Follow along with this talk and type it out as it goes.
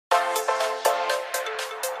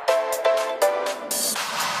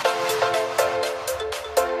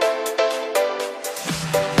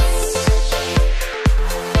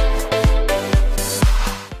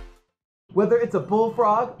Whether it's a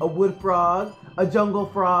bullfrog, a wood frog, a jungle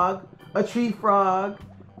frog, a tree frog,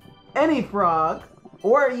 any frog,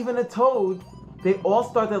 or even a toad, they all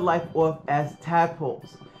start their life off as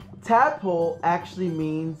tadpoles. Tadpole actually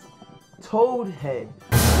means toad head,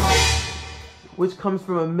 which comes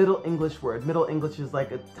from a Middle English word. Middle English is like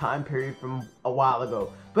a time period from a while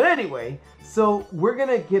ago. But anyway, so we're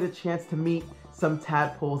gonna get a chance to meet some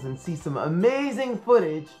tadpoles and see some amazing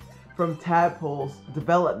footage from tadpoles'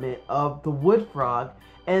 development of the wood frog.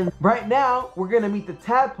 And right now, we're gonna meet the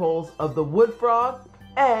tadpoles of the wood frog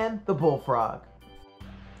and the bullfrog.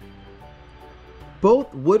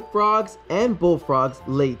 Both wood frogs and bullfrogs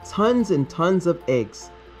lay tons and tons of eggs.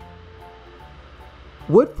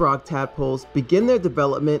 Wood frog tadpoles begin their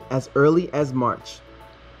development as early as March.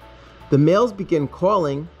 The males begin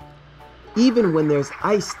calling even when there's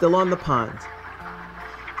ice still on the pond.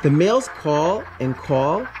 The males call,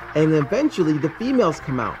 and eventually the females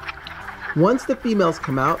come out. Once the females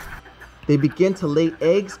come out, they begin to lay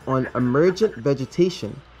eggs on emergent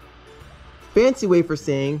vegetation. Fancy way for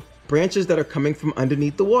saying branches that are coming from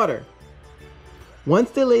underneath the water. Once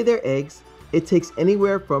they lay their eggs, it takes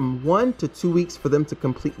anywhere from 1 to 2 weeks for them to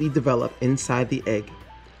completely develop inside the egg.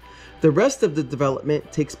 The rest of the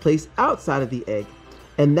development takes place outside of the egg,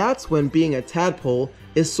 and that's when being a tadpole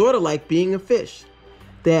is sort of like being a fish.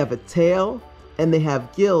 They have a tail, and they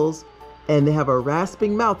have gills, and they have a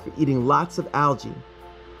rasping mouth for eating lots of algae.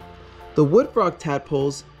 The wood frog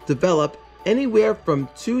tadpoles develop anywhere from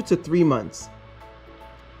 2 to 3 months.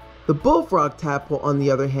 The bullfrog tadpole, on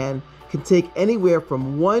the other hand, can take anywhere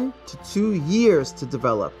from 1 to 2 years to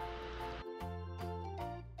develop.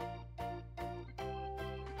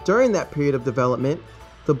 During that period of development,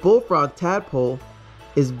 the bullfrog tadpole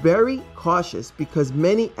is very cautious because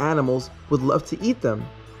many animals would love to eat them.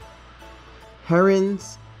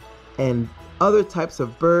 Herons and other types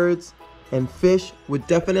of birds and fish would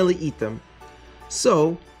definitely eat them.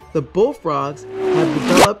 So, the bullfrogs have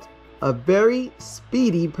developed a very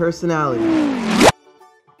speedy personality.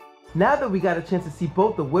 Now that we got a chance to see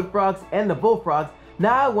both the wood frogs and the bullfrogs,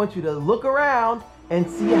 now I want you to look around and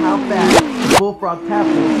see how fast the bullfrog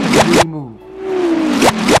tadpole can really move.